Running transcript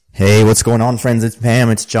Hey, what's going on, friends? It's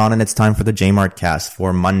Pam, it's John, and it's time for the J-Mart cast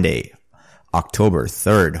for Monday, October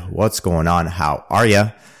 3rd. What's going on? How are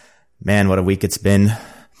ya? Man, what a week it's been.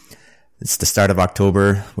 It's the start of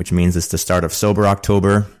October, which means it's the start of Sober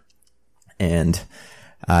October. And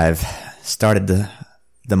I've started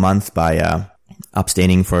the month by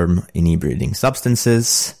abstaining from inebriating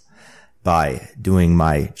substances, by doing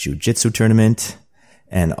my jiu-jitsu tournament,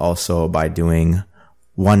 and also by doing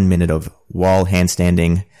 1 minute of wall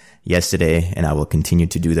handstanding yesterday, and I will continue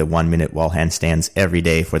to do the 1 minute wall handstands every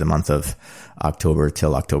day for the month of October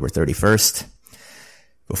till October 31st.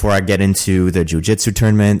 Before I get into the jiu-jitsu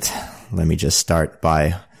tournament, let me just start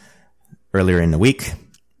by earlier in the week.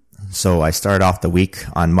 So I started off the week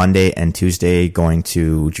on Monday and Tuesday going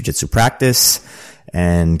to jiu-jitsu practice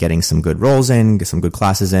and getting some good rolls in, get some good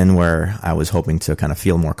classes in, where I was hoping to kind of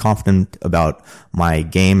feel more confident about my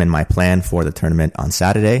game and my plan for the tournament on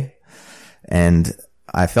Saturday. And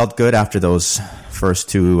I felt good after those first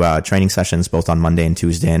two training sessions, both on Monday and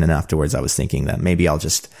Tuesday. And then afterwards, I was thinking that maybe I'll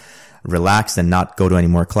just relax and not go to any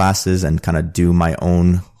more classes and kind of do my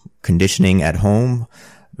own conditioning at home.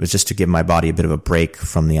 It was just to give my body a bit of a break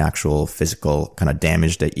from the actual physical kind of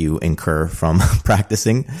damage that you incur from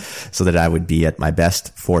practicing, so that I would be at my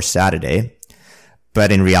best for Saturday.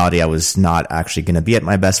 But in reality, I was not actually going to be at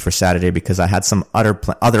my best for Saturday because I had some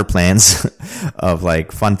other plans of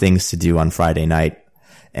like fun things to do on Friday night.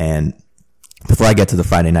 And before I get to the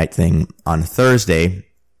Friday night thing, on Thursday,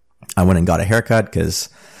 I went and got a haircut because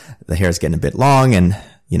the hair is getting a bit long, and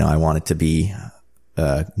I want it to be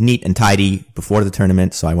neat and tidy before the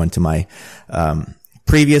tournament. So I went to my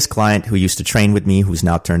previous client who used to train with me, who's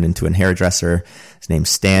now turned into a hairdresser. His name's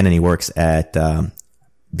Stan, and he works at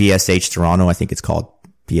BSH Toronto. I think it's called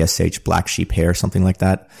BSH Black Sheep Hair, something like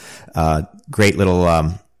that. Great little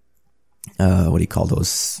what do you call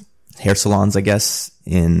those? Hair salons, I guess,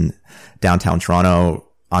 in downtown Toronto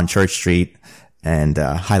on Church Street. And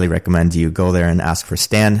highly recommend you go there and ask for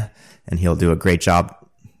Stan, and he'll do a great job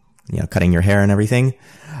cutting your hair and everything.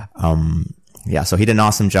 So he did an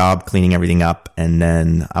awesome job cleaning everything up. And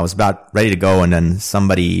then I was about ready to go. And then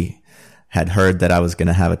somebody had heard that I was going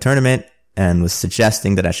to have a tournament and was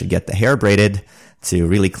suggesting that I should get the hair braided to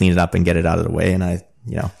really clean it up and get it out of the way. And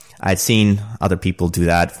I'd seen other people do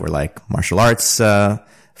that for like martial arts,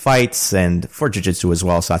 fights, and for jiu-jitsu as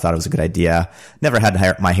well. So I thought it was a good idea. Never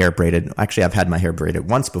had my hair braided. Actually, I've had my hair braided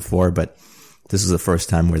once before, but this is the first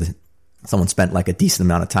time where someone spent like a decent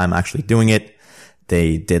amount of time actually doing it.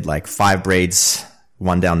 They did like 5 braids,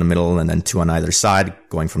 1 down the middle and then 2 on either side,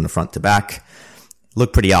 going from the front to back.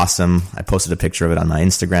 Looked pretty awesome. I posted a picture of it on my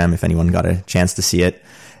Instagram if anyone got a chance to see it.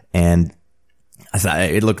 And I thought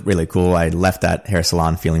it looked really cool. I left that hair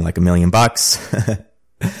salon feeling like $1 million.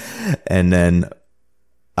 And then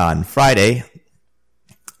on Friday,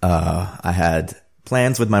 I had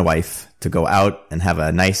plans with my wife to go out and have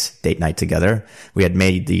a nice date night together. We had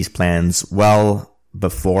made these plans well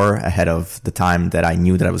before, ahead of the time that I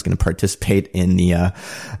knew that I was going to participate in the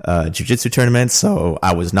jiu-jitsu tournament. So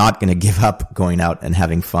I was not going to give up going out and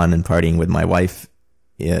having fun and partying with my wife,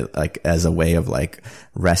 like as a way of like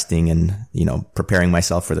resting and, preparing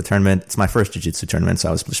myself for the tournament. It's my first jiu-jitsu tournament, so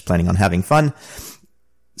I was just planning on having fun.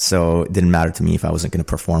 So it didn't matter to me if I wasn't going to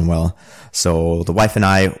perform well. So the wife and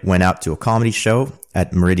I went out to a comedy show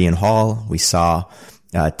at Meridian Hall. We saw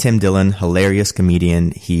Tim Dillon, hilarious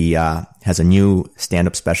comedian. He has a new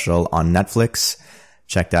stand-up special on Netflix.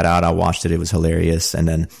 Check that out. I watched it. It was hilarious. And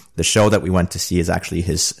then the show that we went to see is actually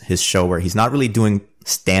his show where he's not really doing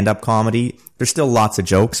stand-up comedy. There's still lots of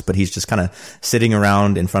jokes, but he's just kind of sitting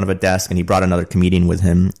around in front of a desk, and he brought another comedian with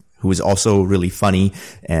him who is also really funny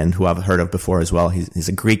and who I've heard of before as well. He's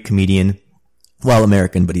a Greek comedian. Well,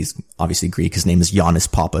 American, but he's obviously Greek. His name is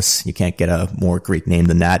Yannis Pappas. You can't get a more Greek name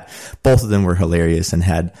than that. Both of them were hilarious and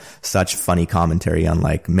had such funny commentary on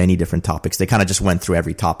like many different topics. They kind of just went through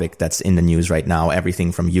every topic that's in the news right now,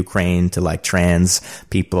 everything from Ukraine to like trans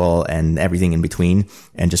people and everything in between,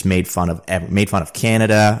 and just made fun of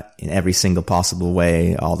Canada in every single possible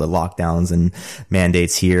way, all the lockdowns and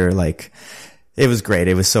mandates here. Like, it was great.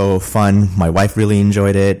 It was so fun. My wife really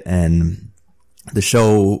enjoyed it, and the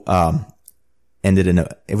show ended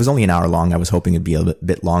it was only an hour long. I was hoping it'd be a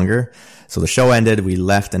bit longer. So the show ended, we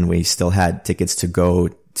left, and we still had tickets to go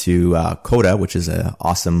to Coda, which is an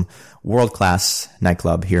awesome world-class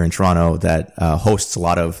nightclub here in Toronto that hosts a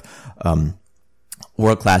lot of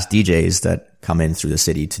world-class DJs that come in through the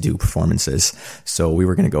city to do performances. So we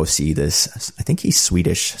were going to go see this, I think he's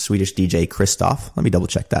Swedish DJ Christoph. Let me double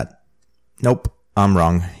check that. Nope, I'm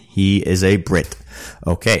wrong. He is a Brit.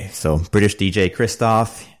 Okay, so British DJ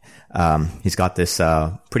Christoph. He's got this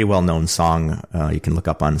pretty well-known song you can look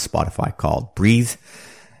up on Spotify called Breathe.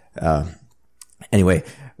 Anyway,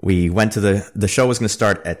 we went to the show was going to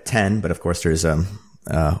start at 10, but of course there's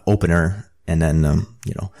opener, and then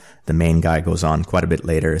the main guy goes on quite a bit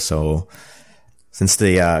later. So since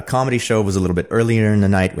the comedy show was a little bit earlier in the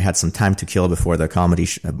night, we had some time to kill before the comedy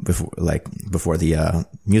before the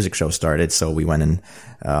music show started. So we went and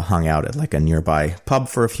hung out at like a nearby pub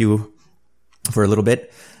for a little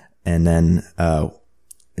bit, and then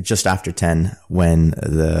just after 10, when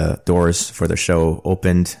the doors for the show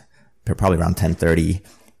opened, probably around 10:30,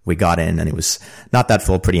 we got in, and it was not that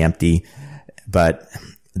full, pretty empty, but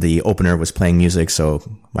the opener was playing music, so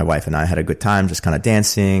my wife and I had a good time, just kind of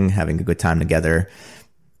dancing, having a good time together.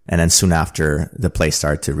 And then soon after, the place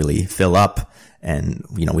started to really fill up, and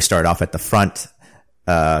we started off at the front,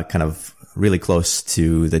 kind of really close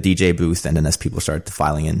to the DJ booth, and then as people started to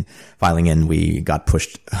filing in, we got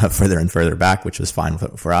pushed further and further back, which was fine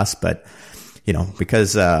for us. But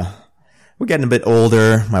because we're getting a bit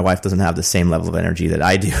older, my wife doesn't have the same level of energy that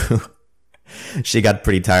I do. She got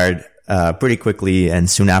pretty tired pretty quickly, and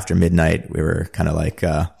soon after midnight, we were kind of like,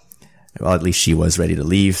 well, at least she was ready to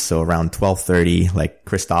leave. So around 12:30, like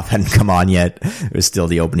Christoph hadn't come on yet. It was still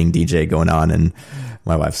the opening DJ going on, and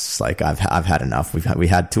my wife's like, I've had enough. We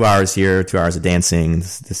had 2 hours here, 2 hours of dancing.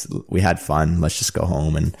 We had fun. Let's just go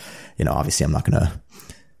home. And obviously, I'm not gonna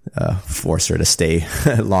force her to stay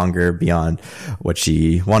longer beyond what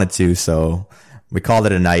she wanted to. So we called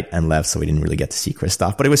it a night and left. So we didn't really get to see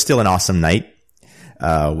Christoph, but it was still an awesome night.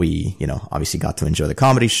 We, obviously got to enjoy the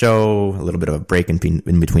comedy show, a little bit of a break in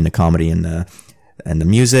between the comedy and the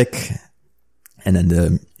music, and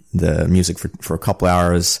then the music for a couple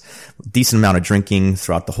hours, decent amount of drinking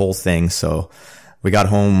throughout the whole thing. So we got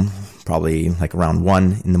home probably like around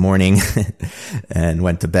 1 a.m. and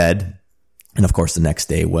went to bed. And of course, the next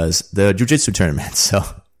day was the jiu-jitsu tournament. So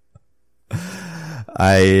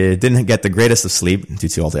I didn't get the greatest of sleep due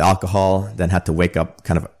to all the alcohol, then had to wake up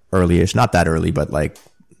kind of early-ish, not that early, but like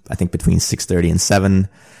I think between 6:30 and 7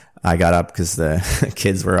 I got up because the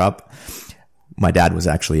kids were up. My dad was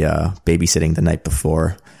actually babysitting the night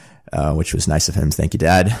before, which was nice of him. Thank you,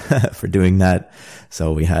 Dad, for doing that.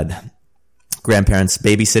 So we had grandparents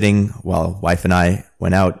babysitting while wife and I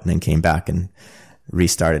went out, and then came back and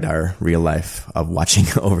restarted our real life of watching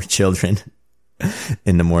over children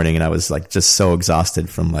in the morning. And I was like just so exhausted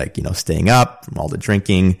from staying up, from all the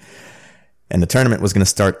drinking. And the tournament was going to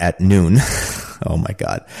start at noon. Oh my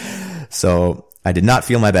God. So I did not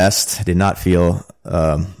feel my best. I did not feel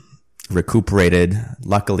recuperated.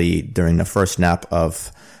 Luckily, during the first nap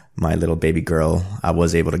of my little baby girl, I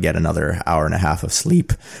was able to get another hour and a half of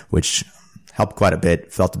sleep, which helped quite a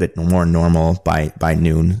bit. Felt a bit more normal by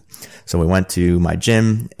noon. So we went to my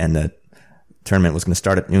gym, and the tournament was going to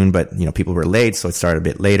start at noon, but people were late, so it started a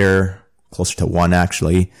bit later, closer to 1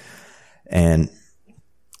 actually. And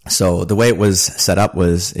so the way it was set up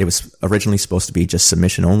was, it was originally supposed to be just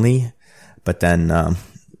submission only, but then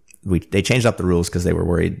they changed up the rules because they were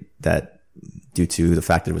worried that due to the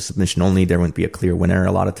fact that it was submission only, there wouldn't be a clear winner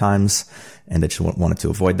a lot of times, and they just wanted to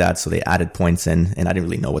avoid that. So they added points in, and I didn't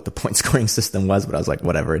really know what the point scoring system was, but I was like,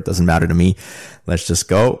 whatever, it doesn't matter to me. Let's just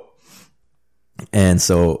go. And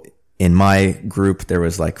so in my group, there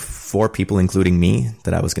was like 4 people, including me,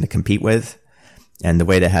 that I was going to compete with. And the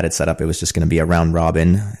way they had it set up, it was just going to be a round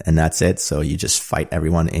robin, and that's it. So you just fight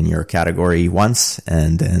everyone in your category once,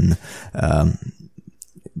 and then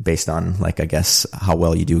based on I guess how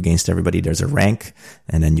well you do against everybody, there's a rank,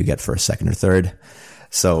 and then you get first, second, or third.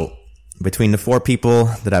 So between the 4 people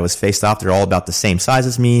that I was faced off, they're all about the same size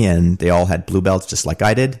as me, and they all had blue belts just like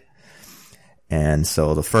I did. And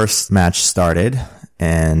so the first match started,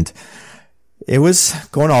 and it was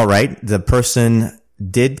going all right. The person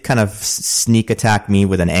did kind of sneak attack me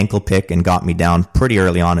with an ankle pick and got me down pretty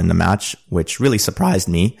early on in the match, which really surprised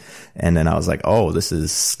me. And then I was like, oh, this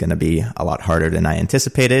is going to be a lot harder than I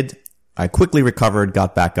anticipated. I quickly recovered,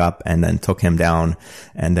 got back up, and then took him down.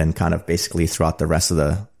 And then kind of basically throughout the rest of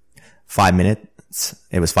the 5 minutes,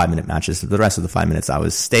 it was 5-minute matches. The rest of the 5 minutes, I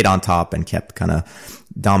stayed on top and kept kind of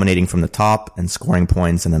dominating from the top and scoring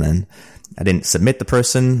points. And then I didn't submit the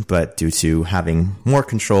person, but due to having more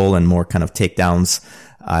control and more kind of takedowns,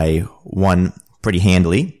 I won pretty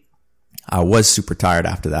handily. I was super tired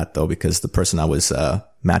after that though, because the person I was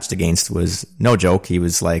matched against was no joke. He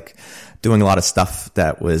was doing a lot of stuff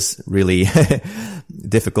that was really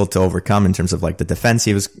difficult to overcome in terms of the defense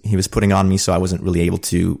he was putting on me. So I wasn't really able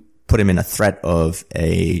to put him in a threat of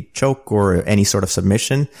a choke or any sort of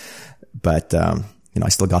submission. But, I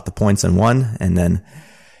still got the points and won. And then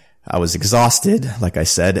I was exhausted, like I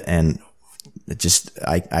said, and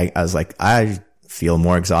I was like, I feel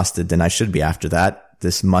more exhausted than I should be after that.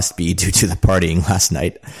 This must be due to the partying last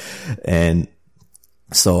night. And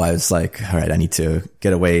so I was like, all right, I need to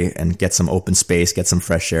get away and get some open space, get some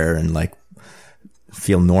fresh air, and like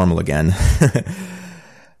feel normal again.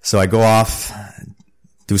 So I go off,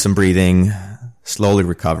 do some breathing, slowly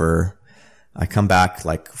recover. I come back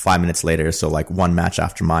like 5 minutes later. So like one match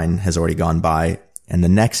after mine has already gone by. And the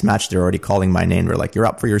next match, they're already calling my name. They're like, you're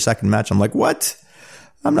up for your second match. I'm like, what?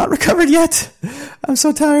 I'm not recovered yet. I'm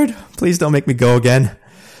so tired. Please don't make me go again.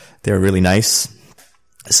 They were really nice.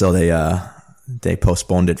 So they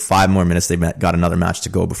postponed it 5 more minutes. They got another match to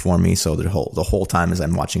go before me. So the whole time as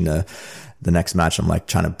I'm watching the next match, I'm like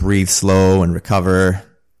trying to breathe slow and recover.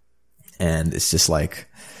 And it's just like,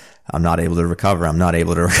 I'm not able to recover. I'm not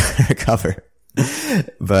able to recover.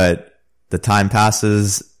 But the time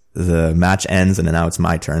passes, the match ends, and then now it's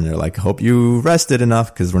my turn. They're like, hope you rested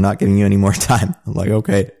enough because we're not giving you any more time. I'm like,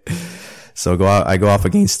 okay. So I go off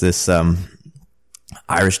against this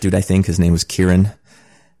Irish dude, I think. His name was Kieran.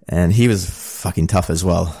 And he was fucking tough as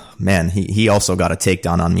well. Man, he also got a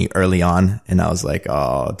takedown on me early on. And I was like,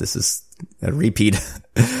 oh, this is a repeat.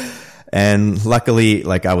 And luckily,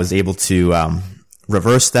 like I was able to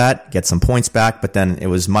reverse that, get some points back, but then it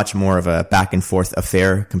was much more of a back and forth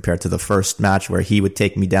affair compared to the first match where he would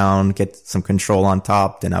take me down, get some control on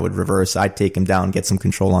top, then I would reverse, I'd take him down, get some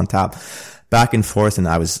control on top, back and forth. And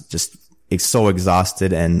I was just so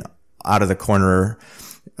exhausted, and out of the corner,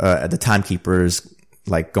 the timekeeper's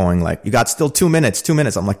like going like, you got still 2 minutes.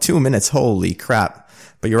 I'm like, 2 minutes. Holy crap.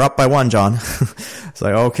 But you're up by 1, John. It's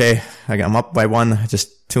like, okay, I'm up by 1,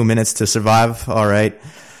 just 2 minutes to survive. All right.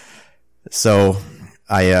 So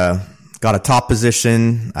I got a top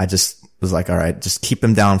position. I just was like, all right, just keep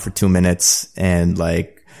him down for 2 minutes and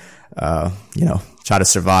like, try to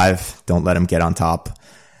survive. Don't let him get on top.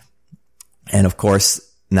 And of course,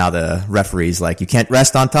 now the referee's like, you can't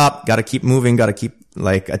rest on top. Got to keep moving. Got to keep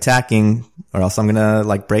like attacking, or else I'm going to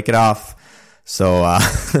like break it off. So, I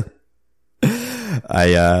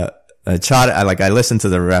listened to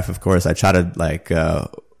the ref, of course. I try to like,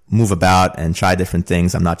 move about and try different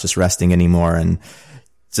things. I'm not just resting anymore. And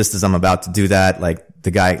just as I'm about to do that, like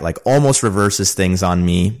the guy like almost reverses things on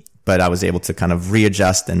me, but I was able to kind of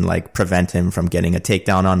readjust and like prevent him from getting a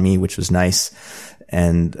takedown on me, which was nice.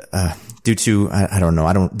 And, due to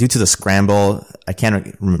the scramble, I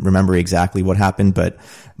can't remember exactly what happened, but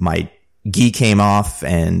my gi came off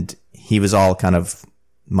and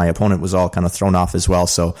my opponent was all kind of thrown off as well.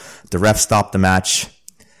 So the ref stopped the match.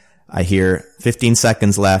 I hear 15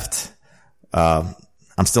 seconds left. I'm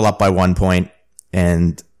still up by 1 point,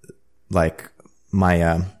 and like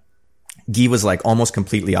my gi was like almost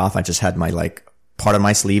completely off. I just had my like part of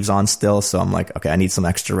my sleeves on still. So I'm like, okay, I need some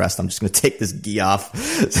extra rest. I'm just going to take this gi off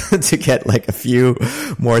to get like a few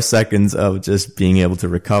more seconds of just being able to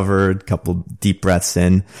recover, a couple deep breaths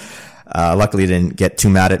in. Luckily they didn't get too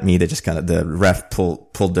mad at me. They just the ref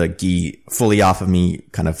pulled the gi fully off of me,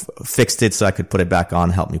 kind of fixed it so I could put it back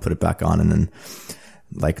on, helped me put it back on. And then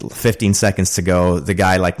like 15 seconds to go, the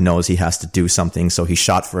guy like knows he has to do something. So he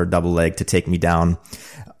shot for a double leg to take me down.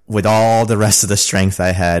 With all the rest of the strength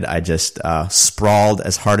I had, I just, sprawled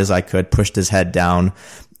as hard as I could, pushed his head down,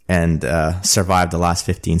 and, survived the last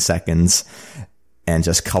 15 seconds and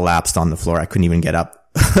just collapsed on the floor. I couldn't even get up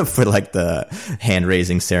for like the hand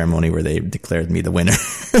raising ceremony where they declared me the winner.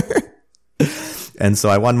 And so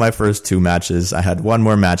I won my first 2 matches. I had 1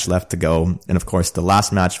 more match left to go. And of course, the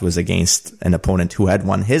last match was against an opponent who had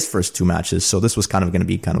won his first 2 matches. So this was kind of going to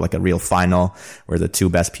be kind of like a real final where the 2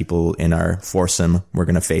 best people in our foursome were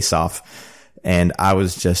going to face off. And I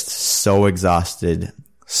was just so exhausted,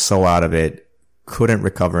 so out of it, couldn't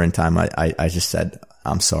recover in time. I just said,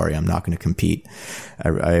 I'm sorry, I'm not going to compete.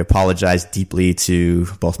 I apologize deeply to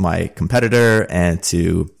both my competitor and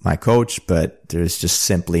to my coach, but there's just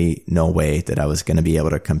simply no way that I was going to be able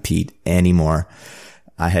to compete anymore.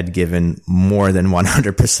 I had given more than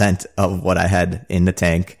 100% of what I had in the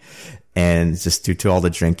tank, and just due to all the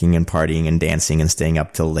drinking and partying and dancing and staying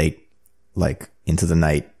up till late, like into the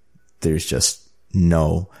night, there's just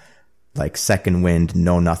no like second wind,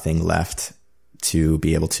 no nothing left to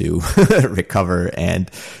be able to recover and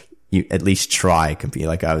you at least try compete.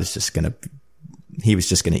 Like he was just going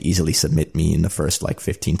to easily submit me in the first like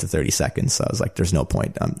 15 to 30 seconds. So I was like, there's no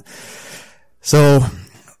point. So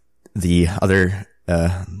the other,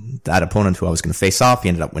 that opponent who I was going to face off, he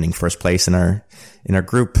ended up winning first place in our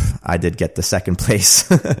group. I did get the second place.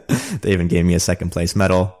 They even gave me a second place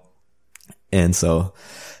medal. And so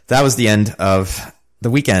that was the end of the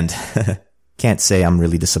weekend. Can't say I'm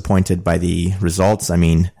really disappointed by the results. I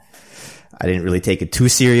mean, I didn't really take it too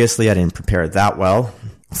seriously. I didn't prepare that well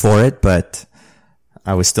for it, but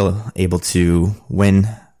I was still able to win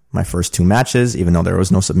my first 2 matches, even though there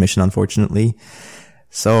was no submission, unfortunately.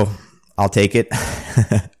 So I'll take it.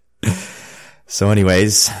 So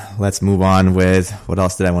anyways, let's move on with what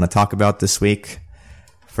else did I want to talk about this week.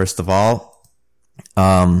 First of all,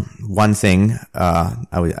 one thing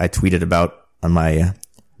I tweeted about on my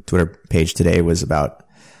Twitter page today was about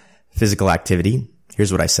physical activity.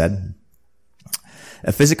 Here's what I said.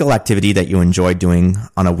 A physical activity that you enjoy doing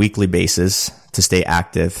on a weekly basis to stay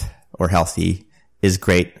active or healthy is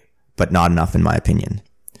great, but not enough in my opinion.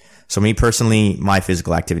 So me personally, my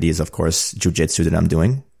physical activity is of course jiu-jitsu that I'm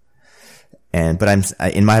doing. But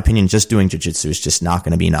in my opinion, just doing jiu-jitsu is just not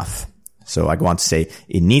going to be enough. So I go on to say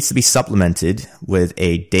it needs to be supplemented with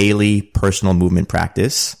a daily personal movement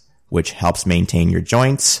practice, which helps maintain your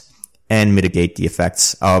joints and mitigate the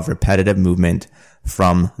effects of repetitive movement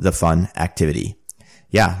from the fun activity.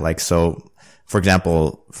 Yeah, so for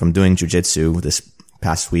example, from doing jiu-jitsu this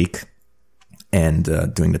past week and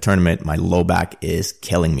doing the tournament, my low back is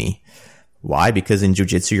killing me. Why? Because in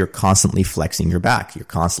jiu-jitsu, you're constantly flexing your back. You're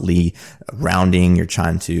constantly rounding. You're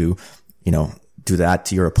trying to, do that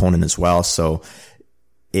to your opponent as well. So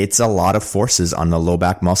it's a lot of forces on the low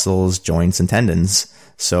back muscles, joints, and tendons.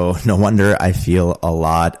 So no wonder I feel a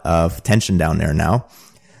lot of tension down there now.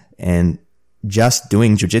 And just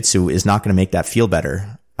doing jiu-jitsu is not going to make that feel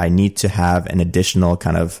better. I need to have an additional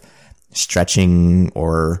kind of stretching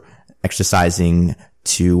or exercising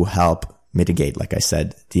to help mitigate, like I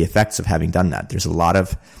said, the effects of having done that. There's a lot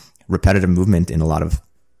of repetitive movement in a lot of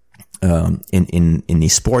in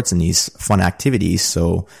these sports and these fun activities.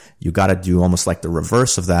 So you got to do almost like the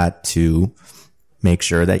reverse of that to make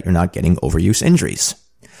sure that you're not getting overuse injuries.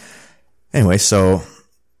 Anyway, so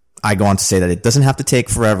I go on to say that it doesn't have to take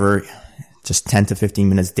forever. Just 10 to 15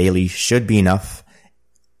 minutes daily should be enough.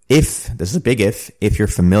 This is a big if you're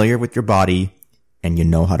familiar with your body and you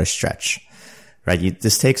know how to stretch. Right?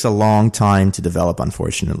 This takes a long time to develop,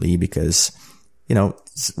 unfortunately, because,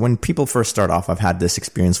 when people first start off, I've had this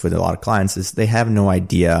experience with a lot of clients, is they have no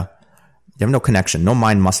idea, they have no connection, no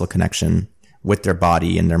mind-muscle connection with their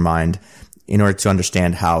body and their mind in order to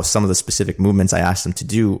understand how some of the specific movements I ask them to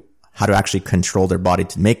do, how to actually control their body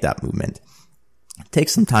to make that movement. It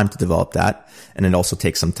takes some time to develop that. And it also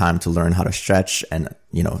takes some time to learn how to stretch and,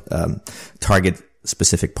 target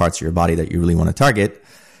specific parts of your body that you really want to target.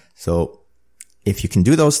 So, if you can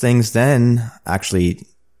do those things, then actually,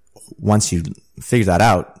 once you figure that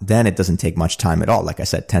out, then it doesn't take much time at all. Like I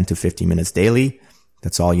said, 10 to 15 minutes daily.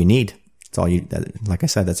 That's all you need. Like I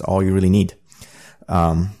said, that's all you really need.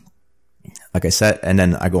 Like I said, and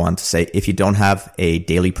then I go on to say, if you don't have a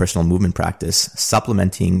daily personal movement practice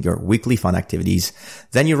supplementing your weekly fun activities,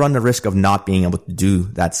 then you run the risk of not being able to do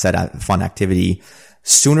that set fun activity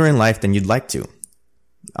sooner in life than you'd like to.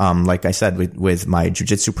 Like I said, with my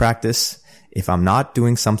jiu-jitsu practice, if I'm not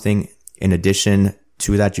doing something in addition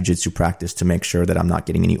to that jiu-jitsu practice to make sure that I'm not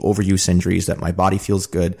getting any overuse injuries, that my body feels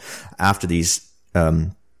good after these,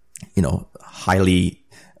 highly,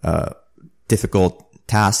 difficult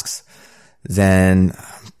tasks, then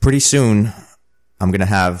pretty soon I'm going to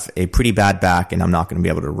have a pretty bad back and I'm not going to be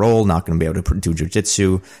able to roll, not going to be able to do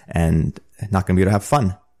jiu-jitsu and not going to be able to have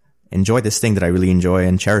fun. Enjoy this thing that I really enjoy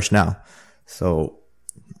and cherish now. So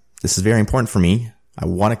this is very important for me. I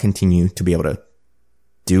want to continue to be able to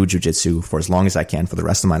do jiu-jitsu for as long as I can for the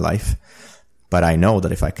rest of my life. But I know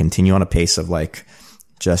that if I continue on a pace of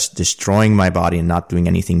just destroying my body and not doing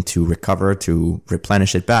anything to recover, to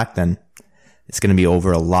replenish it back, then it's going to be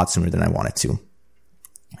over a lot sooner than I want it to.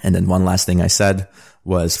 And then one last thing I said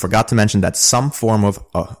was, forgot to mention that some form of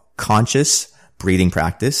conscious breathing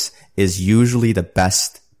practice is usually the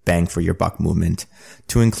best bang for your buck movement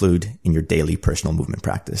to include in your daily personal movement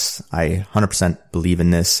practice. I 100% believe in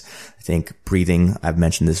this. I think breathing, I've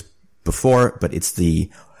mentioned this before, but it's the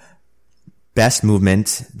best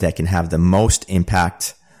movement that can have the most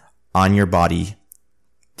impact on your body.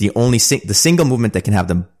 The single movement that can have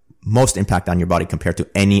the most impact on your body compared to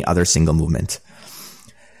any other single movement.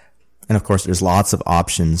 And of course, there's lots of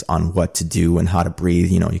options on what to do and how to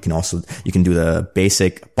breathe. You can do the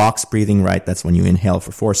basic box breathing, right? That's when you inhale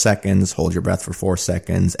for 4 seconds, hold your breath for 4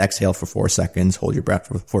 seconds, exhale for 4 seconds, hold your breath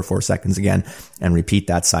for 4 seconds again, and repeat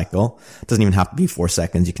that cycle. It doesn't even have to be 4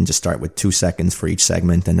 seconds. You can just start with 2 seconds for each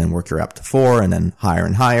segment and then work your way up to 4 and then higher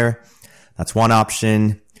and higher. That's one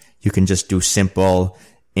option. You can just do simple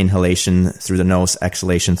inhalation through the nose,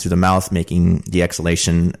 exhalation through the mouth, making the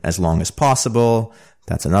exhalation as long as possible.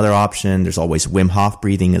 That's another option. There's always Wim Hof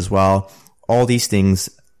breathing as well. All these things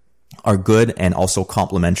are good and also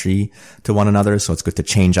complementary to one another. So it's good to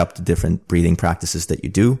change up the different breathing practices that you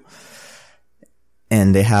do.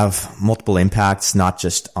 And they have multiple impacts, not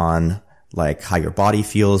just on like how your body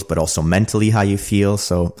feels, but also mentally how you feel.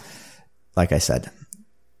 So like I said,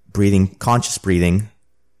 conscious breathing,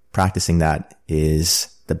 practicing that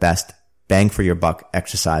is the best bang for your buck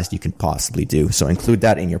exercise you can possibly do. So include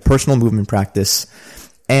that in your personal movement practice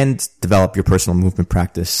and develop your personal movement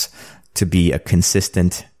practice to be a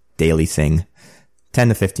consistent daily thing, 10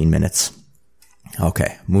 to 15 minutes.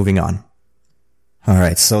 Okay, moving on. All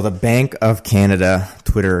right, so the Bank of Canada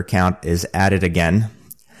Twitter account is at it again.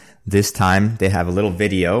 This time they have a little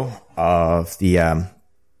video of the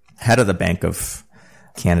head of the Bank of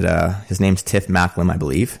Canada. His name's Tiff Macklem, I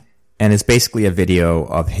believe. And it's basically a video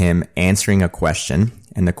of him answering a question.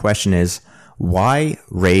 And the question is, why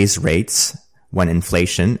raise rates when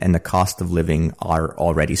inflation and the cost of living are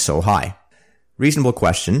already so high? Reasonable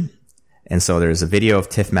question. And so there's a video of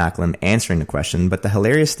Tiff Macklem answering the question. But the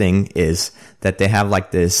hilarious thing is that they have like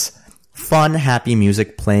this fun, happy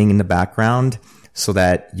music playing in the background so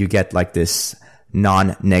that you get like this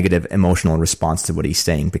non-negative emotional response to what he's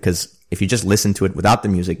saying. Because if you just listen to it without the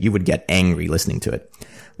music, you would get angry listening to it.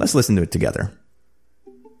 Let's listen to it together.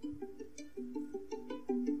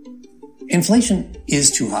 Inflation is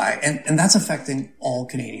too high, and that's affecting all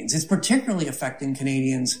Canadians. It's particularly affecting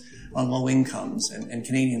Canadians on low incomes and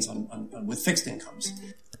Canadians with fixed incomes.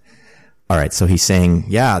 All right, so he's saying,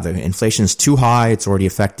 yeah, the inflation's too high. It's already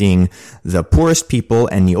affecting the poorest people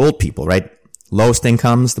and the old people, right? Lowest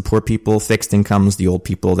incomes, the poor people, fixed incomes, the old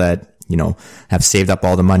people that, have saved up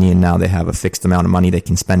all the money and now they have a fixed amount of money they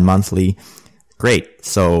can spend monthly. Great.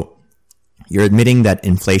 So you're admitting that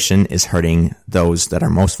inflation is hurting those that are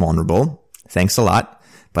most vulnerable. Thanks a lot.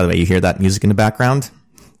 By the way, you hear that music in the background?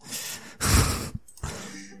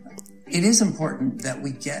 It is important that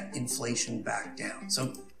we get inflation back down.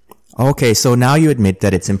 Okay, so now you admit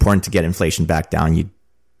that it's important to get inflation back down, you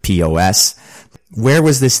POS. Where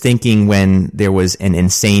was this thinking when there was an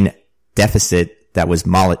insane deficit that was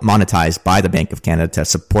monetized by the Bank of Canada to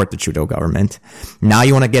support the Trudeau government? Now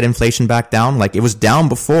you want to get inflation back down? Like it was down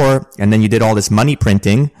before, and then you did all this money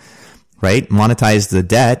printing, right? Monetized the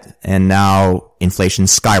debt, and now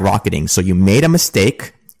inflation's skyrocketing. So you made a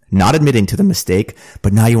mistake, not admitting to the mistake,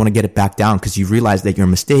 but now you want to get it back down because you realize that your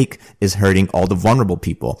mistake is hurting all the vulnerable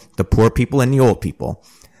people, the poor people and the old people.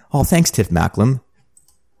 Oh, thanks, Tiff Macklem.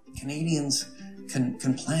 Canadians can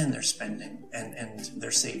plan their spending and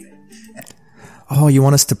their saving. Oh, you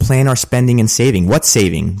want us to plan our spending and saving. What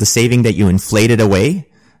saving? The saving that you inflated away,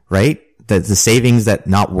 right? The savings that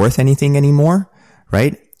not worth anything anymore,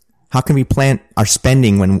 right? How can we plan our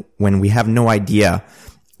spending when we have no idea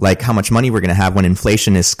like how much money we're going to have when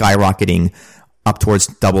inflation is skyrocketing up towards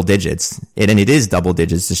double digits? And it is double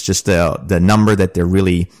digits. It's just the number that they're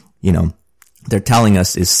really, they're telling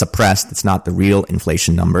us is suppressed. It's not the real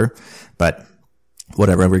inflation number, but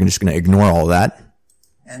whatever. We're just going to ignore all that.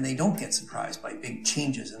 And they don't get surprised by big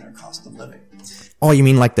changes in their cost of living. Oh, you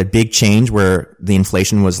mean like the big change where the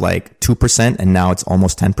inflation was like 2% and now it's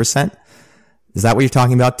almost 10%? Is that what you're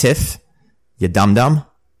talking about, Tiff? You dum-dum?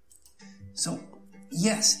 So,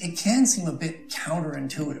 yes, it can seem a bit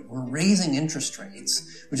counterintuitive. We're raising interest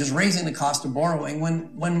rates, which is raising the cost of borrowing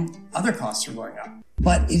when other costs are going up.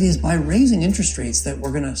 But it is by raising interest rates that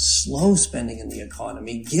we're going to slow spending in the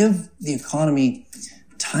economy, give the economy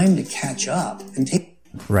time to catch up and take.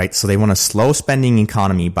 Right. So they want to slow spending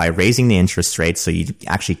economy by raising the interest rates so you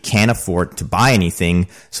actually can't afford to buy anything.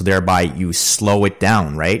 So thereby you slow it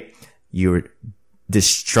down, right? You're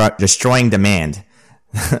destroying demand.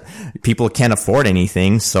 People can't afford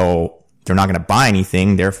anything, so they're not going to buy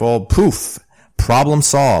anything. Therefore, poof, problem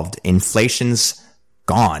solved. Inflation's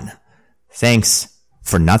gone. Thanks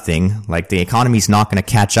for nothing. Like the economy's not going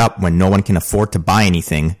to catch up when no one can afford to buy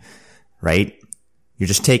anything, right? You're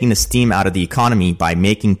just taking the steam out of the economy by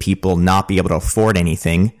making people not be able to afford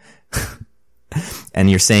anything. And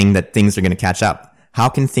you're saying that things are going to catch up. How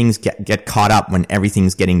can things get caught up when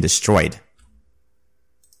everything's getting destroyed?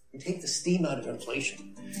 You take the steam out of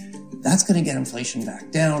inflation. That's going to get inflation back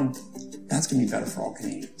down. That's going to be better for all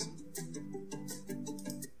Canadians.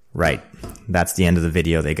 Right. That's the end of the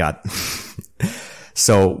video they got.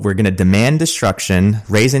 So we're going to demand destruction,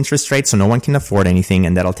 raise interest rates so no one can afford anything,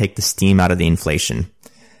 and that'll take the steam out of the inflation.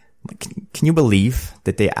 Can you believe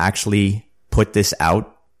that they actually put this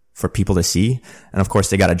out for people to see? And of course,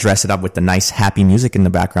 they got to dress it up with the nice, happy music in the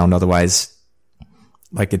background. Otherwise,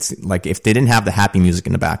 it's like if they didn't have the happy music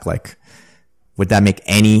in the back, like, would that make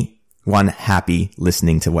anyone happy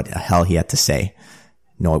listening to what the hell he had to say?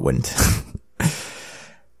 No, it wouldn't.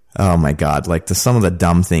 Oh my God. Like some of the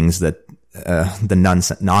dumb things that,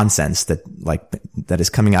 the nonsense that is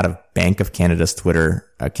coming out of Bank of Canada's Twitter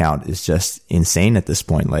account is just insane at this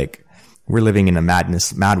point. Like, we're living in a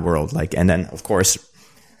mad world. Like, and then of course,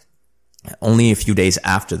 only a few days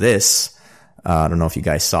after this, I don't know if you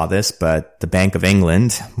guys saw this, but the Bank of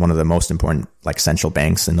England, one of the most important like central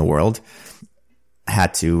banks in the world,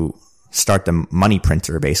 had to start the money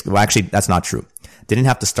printer basically. Well, actually, that's not true. They didn't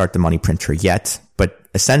have to start the money printer yet, but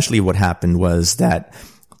essentially what happened was that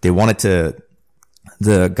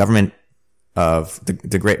the government of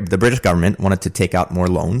the British government wanted to take out more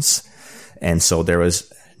loans. And so there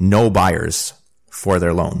was no buyers for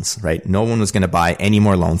their loans, right? No one was going to buy any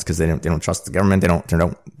more loans because they don't trust the government. They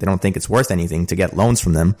don't think it's worth anything to get loans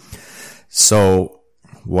from them. So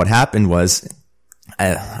what happened was,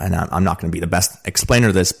 and I'm not going to be the best explainer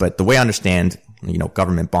of this, but the way I understand,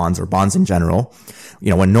 government bonds or bonds in general,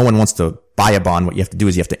 when no one wants to buy a bond, what you have to do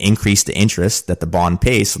is you have to increase the interest that the bond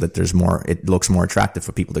pays so that it looks more attractive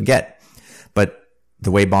for people to get. But the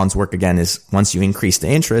way bonds work again is once you increase the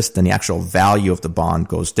interest, then the actual value of the bond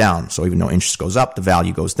goes down. So even though interest goes up, the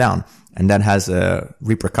value goes down. And that has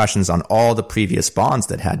repercussions on all the previous bonds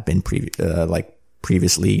that had been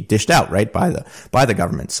previously dished out, right, by the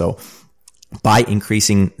government. So by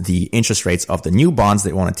increasing the interest rates of the new bonds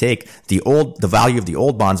they want to take, the value of the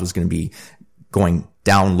old bonds was going to be going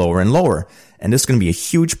down lower and lower. And this is going to be a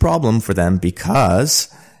huge problem for them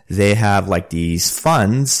because they have like these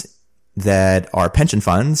funds that are pension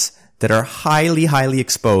funds that are highly, highly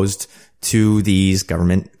exposed to these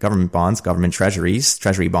government bonds, government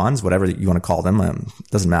treasury bonds, whatever you want to call them.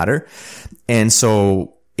 Doesn't matter. And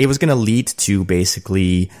so it was going to lead to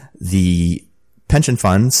basically the pension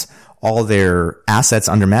funds, all their assets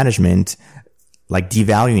under management, like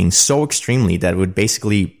devaluing so extremely that it would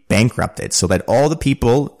basically bankrupt it, so that all the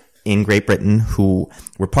people in Great Britain who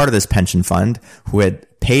were part of this pension fund, who had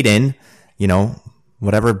paid in,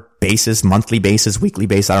 whatever basis, monthly basis, weekly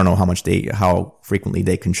basis, I don't know how frequently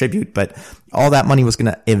they contribute, but all that money was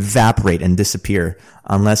going to evaporate and disappear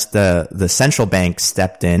unless the central bank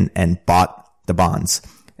stepped in and bought the bonds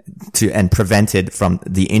and prevented from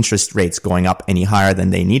the interest rates going up any higher than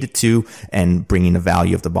they needed to and bringing the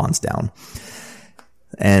value of the bonds down.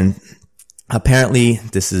 And apparently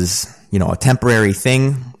this is, a temporary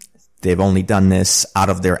thing. They've only done this out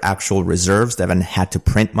of their actual reserves. They haven't had to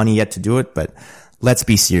print money yet to do it, but let's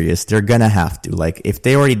be serious. They're gonna have to. Like, if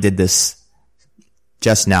they already did this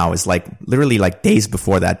just now, is like literally like days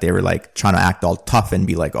before that, they were like trying to act all tough and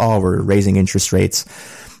be like, oh, we're raising interest rates.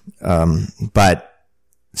 But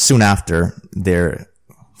soon after,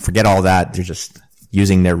 forget all that. They're just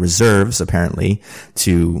using their reserves apparently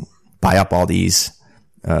to buy up all these,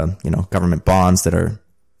 government bonds that are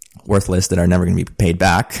worthless, that are never going to be paid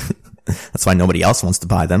back. That's why nobody else wants to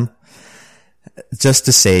buy them, just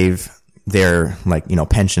to save their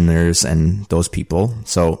pensioners and those people.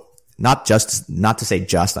 So not to say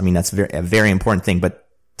just, I mean, that's a very important thing, but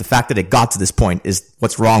the fact that it got to this point is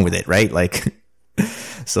what's wrong with it, right? Like,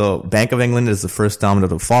 so Bank of England is the first domino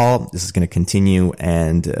to fall. This is going to continue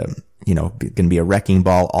and, going to be a wrecking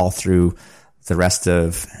ball all through the rest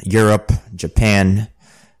of Europe, Japan,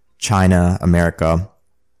 China, America.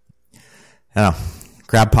 I don't know.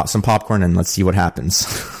 Grab some popcorn and let's see what happens.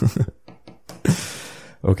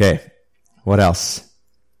 Okay. What else?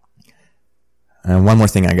 And one more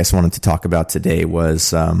thing I guess I wanted to talk about today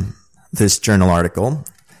was this journal article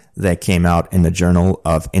that came out in the Journal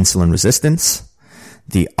of Insulin Resistance.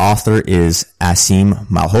 The author is Aseem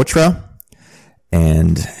Malhotra,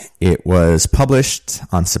 and it was published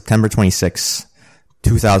on September 26,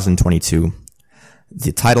 2022.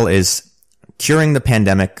 The title is Curing the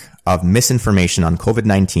Pandemic of Misinformation on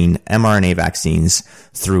COVID-19 mRNA Vaccines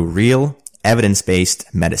Through Real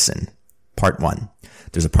Evidence-Based Medicine, Part 1.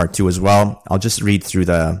 There's a Part 2 as well. I'll just read through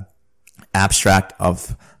the abstract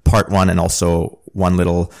of Part 1 and also one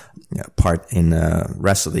little part in the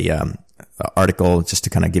rest of the article just to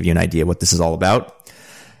kind of give you an idea what this is all about.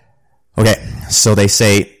 Okay, so they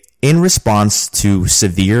say, in response to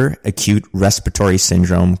severe acute respiratory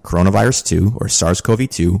syndrome coronavirus 2 or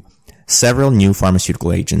SARS-CoV-2, several new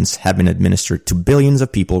pharmaceutical agents have been administered to billions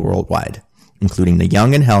of people worldwide, including the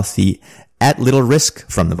young and healthy at little risk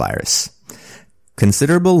from the virus.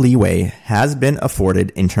 Considerable leeway has been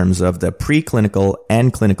afforded in terms of the preclinical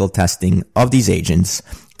and clinical testing of these agents,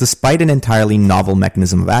 despite an entirely novel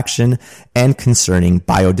mechanism of action and concerning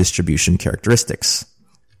biodistribution characteristics.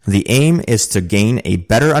 The aim is to gain a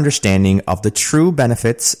better understanding of the true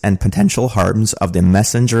benefits and potential harms of the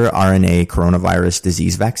messenger RNA coronavirus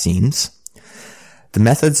disease vaccines. The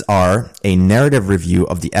methods are a narrative review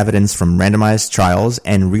of the evidence from randomized trials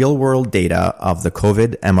and real-world data of the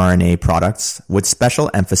COVID mRNA products with special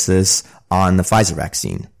emphasis on the Pfizer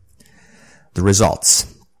vaccine. The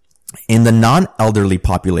results. In the non-elderly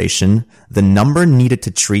population, the number needed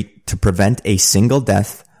to treat to prevent a single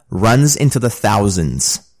death runs into the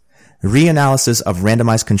thousands. Reanalysis of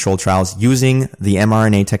randomized control trials using the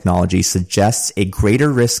mRNA technology suggests a greater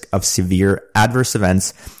risk of severe adverse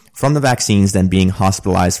events from the vaccines than being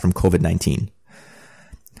hospitalized from COVID-19.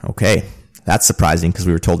 Okay, that's surprising because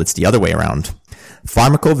we were told it's the other way around.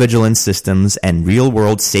 Pharmacovigilance systems and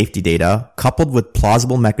real-world safety data, coupled with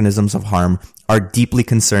plausible mechanisms of harm, are deeply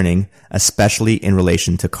concerning, especially in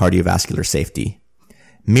relation to cardiovascular safety.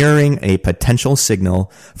 Mirroring a potential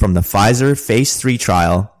signal from the Pfizer phase 3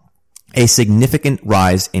 trial, a significant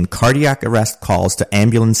rise in cardiac arrest calls to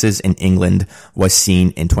ambulances in England was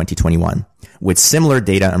seen in 2021, with similar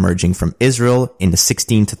data emerging from Israel in the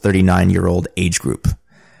 16 to 39-year-old age group.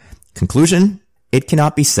 Conclusion? It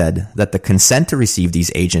cannot be said that the consent to receive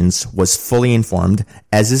these agents was fully informed,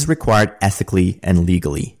 as is required ethically and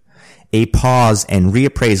legally. A pause and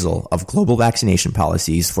reappraisal of global vaccination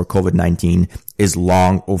policies for COVID-19 is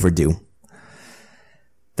long overdue.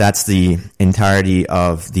 That's the entirety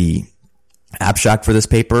of the abstract for this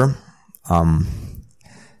paper.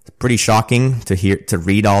 It's pretty shocking to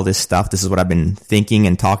read all this stuff. This is what I've been thinking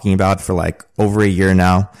and talking about for like over a year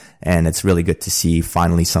now, and it's really good to see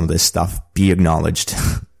finally some of this stuff be acknowledged.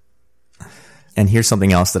 And here's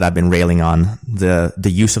something else that I've been railing on: the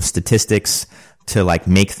use of statistics to like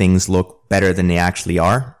make things look better than they actually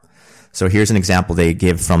are. So here's an example they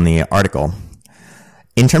give from the article.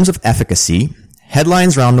 In terms of efficacy,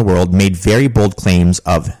 headlines around the world made very bold claims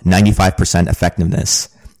of 95% effectiveness,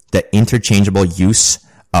 the interchangeable use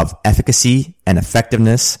of efficacy and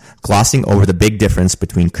effectiveness, glossing over the big difference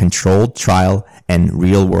between controlled trial and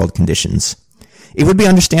real-world conditions. It would be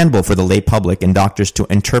understandable for the lay public and doctors to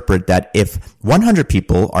interpret that if 100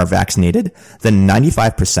 people are vaccinated, then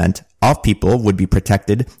 95% of people would be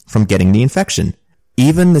protected from getting the infection.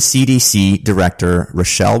 Even the CDC director,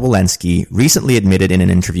 Rochelle Walensky, recently admitted in an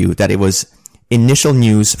interview that it was initial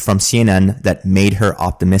news from CNN that made her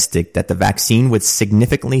optimistic that the vaccine would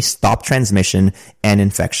significantly stop transmission and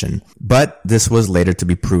infection. But this was later to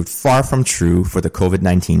be proved far from true for the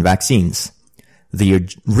COVID-19 vaccines. The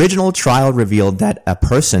original trial revealed that a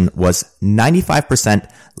person was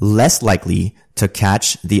 95% less likely to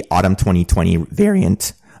catch the autumn 2020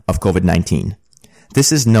 variant of COVID-19.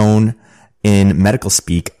 This is known in medical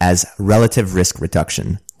speak as relative risk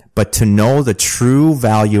reduction. But to know the true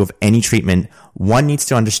value of any treatment, one needs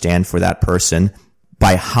to understand for that person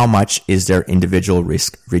by how much is their individual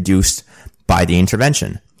risk reduced by the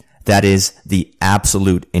intervention. That is the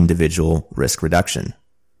absolute individual risk reduction,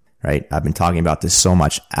 right? I've been talking about this so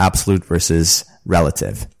much, absolute versus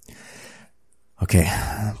relative. Okay,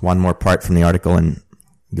 one more part from the article and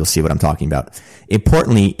you'll see what I'm talking about.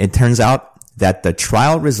 Importantly, it turns out that the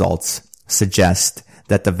trial results suggest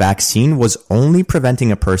that the vaccine was only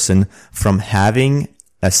preventing a person from having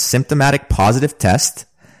a symptomatic positive test,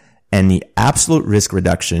 and the absolute risk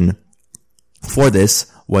reduction for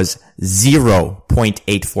this was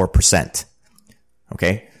 0.84%.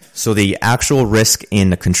 Okay? So the actual risk in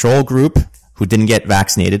the control group who didn't get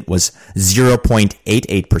vaccinated was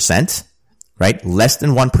 0.88%, right? Less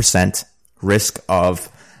than 1% risk of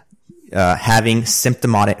having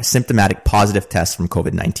symptomatic positive tests from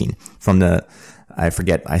COVID-19 from the, I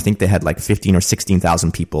forget, I think they had like 15 or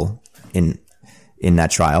 16,000 people in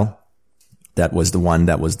that trial. That was the one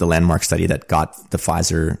that was the landmark study that got the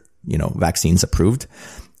Pfizer, vaccines approved.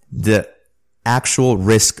 The actual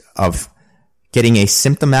risk of getting a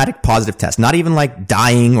symptomatic positive test, not even like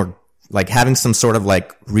dying or like having some sort of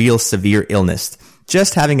like real severe illness,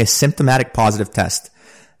 just having a symptomatic positive test,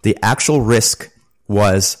 the actual risk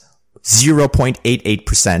was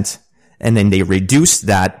 0.88%. And then they reduced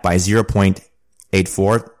that by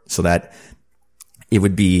 0.84 so that it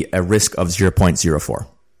would be a risk of 0.04.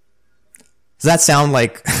 Does that sound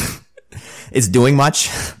like it's doing much?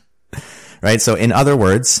 Right? So in other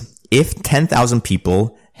words, if 10,000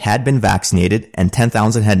 people had been vaccinated and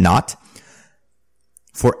 10,000 had not,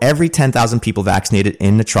 for every 10,000 people vaccinated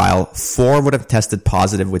in the trial, 4 would have tested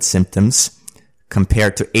positive with symptoms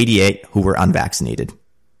compared to 88 who were unvaccinated.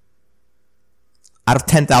 Out of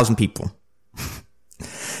 10,000 people.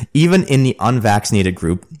 Even in the unvaccinated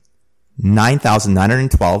group,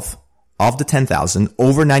 9,912 of the 10,000,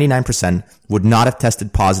 over 99%, would not have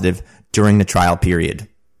tested positive during the trial period.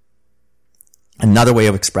 Another way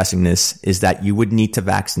of expressing this is that you would need to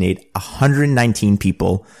vaccinate 119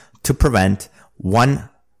 people to prevent 1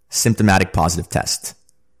 symptomatic positive test.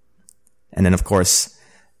 And then, of course,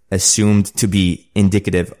 assumed to be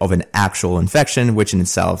indicative of an actual infection, which in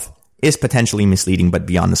itself is potentially misleading, but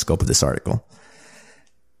beyond the scope of this article.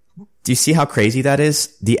 Do you see how crazy that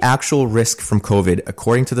is? The actual risk from COVID,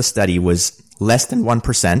 according to the study, was less than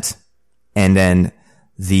 1%. And then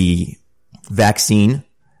the vaccine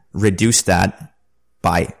reduced that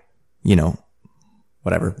by,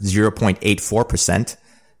 0.84%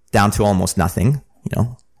 down to almost nothing,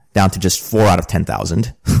 down to just 4 out of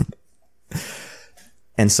 10,000.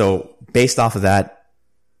 And so based off of that,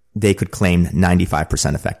 they could claim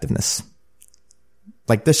 95% effectiveness.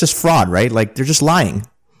 Like, that's just fraud, right? Like, they're just lying.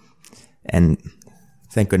 And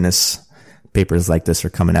thank goodness papers like this are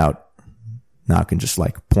coming out. Now I can just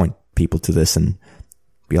point people to this and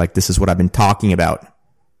be like, this is what I've been talking about.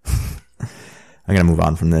 I'm going to move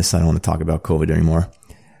on from this. I don't want to talk about COVID anymore.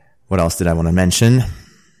 What else did I want to mention?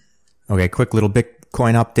 Okay, quick little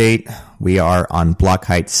Bitcoin update. We are on block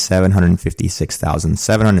height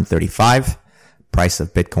 756,735. Price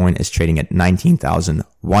of Bitcoin is trading at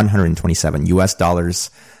 $19,127 US.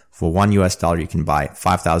 For $1 you can buy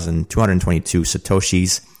 5,222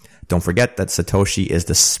 Satoshis. Don't forget that Satoshi is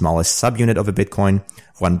the smallest subunit of a Bitcoin.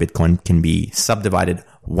 One Bitcoin can be subdivided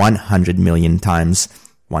 100 million times.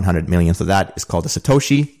 100 millionth of that is called a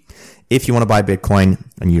Satoshi. If you want to buy Bitcoin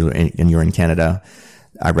and you're in Canada,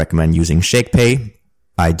 I recommend using ShakePay.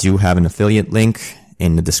 I do have an affiliate link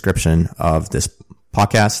in the description of this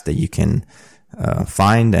podcast that you can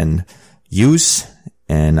find and use.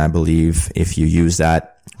 And I believe if you use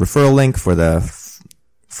that referral link for the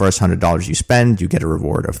first $100 you spend, you get a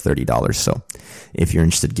reward of $30. So if you're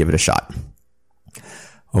interested, give it a shot.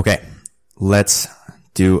 Okay, let's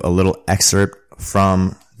do a little excerpt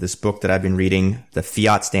from this book that I've been reading, The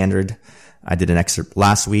Fiat Standard. I did an excerpt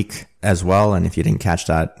last week as well. And if you didn't catch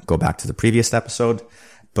that, go back to the previous episode.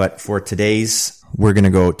 But for today's, we're going to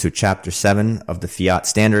go to chapter 7 of the Fiat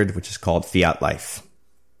Standard, which is called Fiat Life.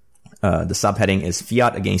 The subheading is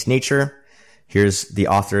Fiat Against Nature. Here's the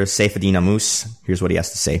author, Saifedean Ammous. Here's what he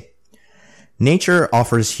has to say. Nature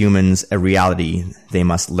offers humans a reality they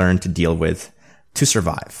must learn to deal with to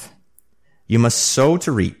survive. You must sow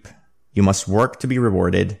to reap. You must work to be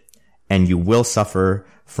rewarded, and you will suffer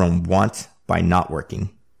from want by not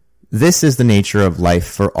working. This is the nature of life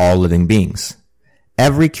for all living beings.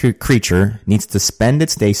 Every creature needs to spend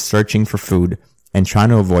its day searching for food and trying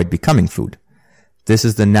to avoid becoming food. This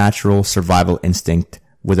is the natural survival instinct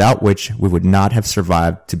without which we would not have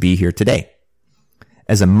survived to be here today.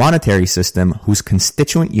 As a monetary system whose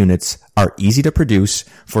constituent units are easy to produce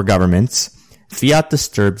for governments, fiat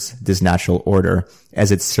disturbs this natural order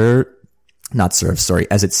as it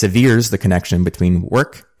severes the connection between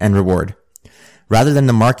work and reward. Rather than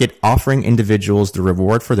the market offering individuals the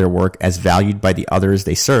reward for their work as valued by the others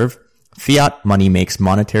they serve, fiat money makes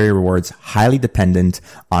monetary rewards highly dependent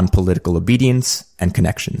on political obedience and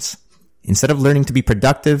connections. Instead of learning to be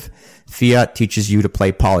productive, fiat teaches you to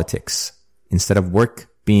play politics. Instead of work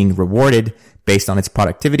being rewarded based on its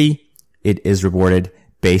productivity, it is rewarded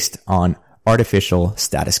based on artificial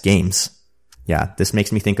status games. Yeah, this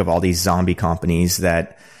makes me think of all these zombie companies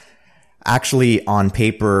that actually on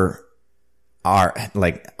paper are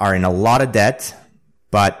in a lot of debt,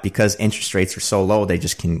 but because interest rates are so low, they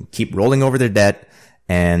just can keep rolling over their debt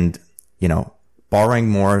and, borrowing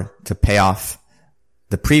more to pay off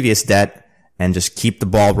the previous debt and just keep the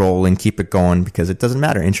ball rolling, keep it going, because it doesn't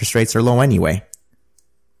matter. Interest rates are low anyway,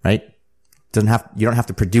 right? You don't have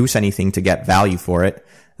to produce anything to get value for it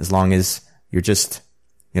as long as you're just,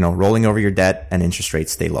 rolling over your debt and interest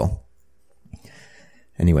rates stay low.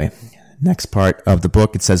 Anyway, next part of the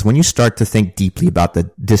book, it says, when you start to think deeply about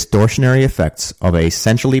the distortionary effects of a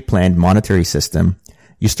centrally planned monetary system,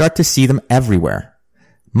 you start to see them everywhere.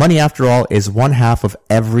 Money, after all, is one half of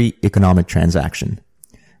every economic transaction.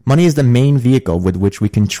 Money is the main vehicle with which we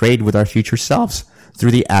can trade with our future selves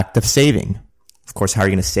through the act of saving. Of course, how are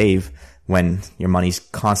you going to save when your money's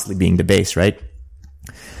constantly being debased, right?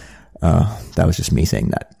 That was just me saying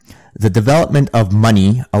that. The development of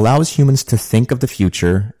money allows humans to think of the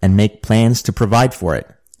future and make plans to provide for it.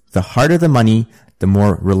 The harder the money, the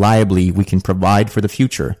more reliably we can provide for the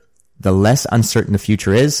future. The less uncertain the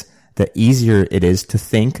future is, the easier it is to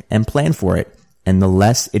think and plan for it, and the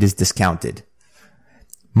less it is discounted.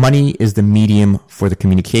 Money is the medium for the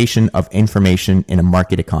communication of information in a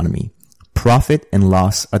market economy. Profit and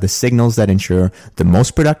loss are the signals that ensure the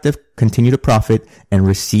most productive continue to profit and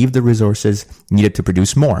receive the resources needed to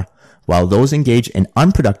produce more, while those engaged in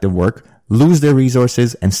unproductive work lose their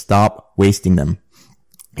resources and stop wasting them.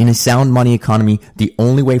 In a sound money economy, the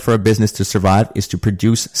only way for a business to survive is to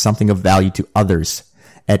produce something of value to others.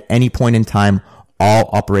 At any point in time, all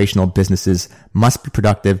operational businesses must be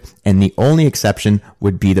productive, and the only exception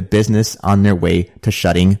would be the business on their way to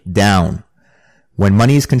shutting down. When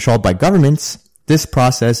money is controlled by governments, this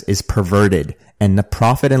process is perverted and the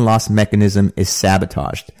profit and loss mechanism is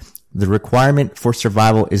sabotaged. The requirement for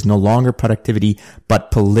survival is no longer productivity, but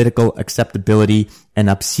political acceptability and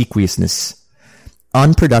obsequiousness.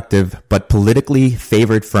 Unproductive but politically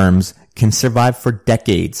favored firms can survive for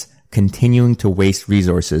decades, continuing to waste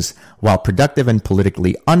resources, while productive and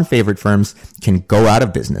politically unfavored firms can go out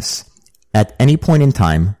of business. At any point in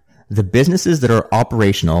time, the businesses that are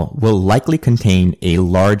operational will likely contain a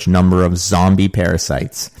large number of zombie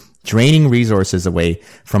parasites, draining resources away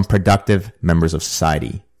from productive members of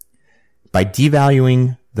society. By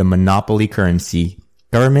devaluing the monopoly currency,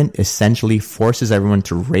 government essentially forces everyone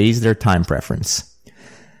to raise their time preference.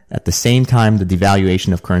 At the same time, the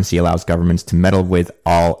devaluation of currency allows governments to meddle with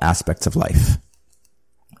all aspects of life.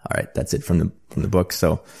 All right, that's it from the book.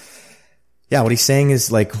 So, yeah, what he's saying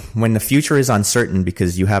is like when the future is uncertain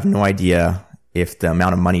because you have no idea if the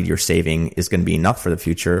amount of money you're saving is going to be enough for the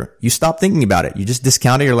future, you stop thinking about it. You just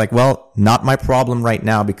discount it. You're like, well, not my problem right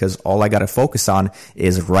now because all I got to focus on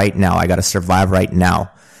is right now. I got to survive right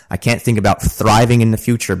now. I can't think about thriving in the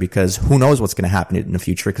future because who knows what's going to happen in the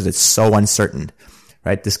future because it's so uncertain,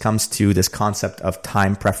 right? This comes to this concept of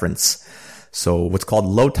time preference. So what's called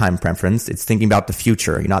low time preference, it's thinking about the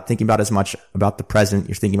future. You're not thinking about as much about the present.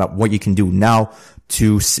 You're thinking about what you can do now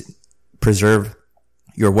to preserve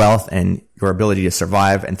your wealth and your ability to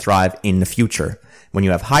survive and thrive in the future. When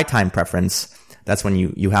you have high time preference, that's when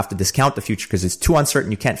you have to discount the future because it's too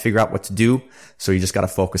uncertain. You can't figure out what to do. So you just got to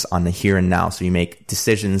focus on the here and now. So you make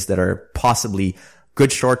decisions that are possibly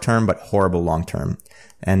good short term, but horrible long term.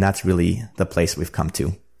 And that's really the place we've come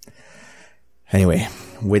to. Anyway,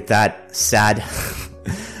 with that sad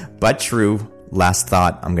but true last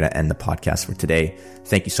thought, I'm going to end the podcast for today.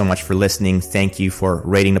 Thank you so much for listening. Thank you for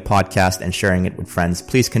rating the podcast and sharing it with friends.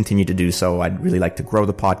 Please continue to do so. I'd really like to grow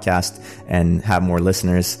the podcast and have more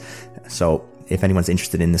listeners. So if anyone's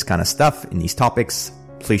interested in this kind of stuff, in these topics,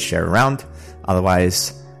 please share around.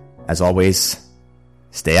 Otherwise, as always,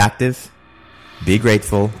 stay active, be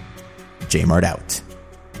grateful. Jmart out.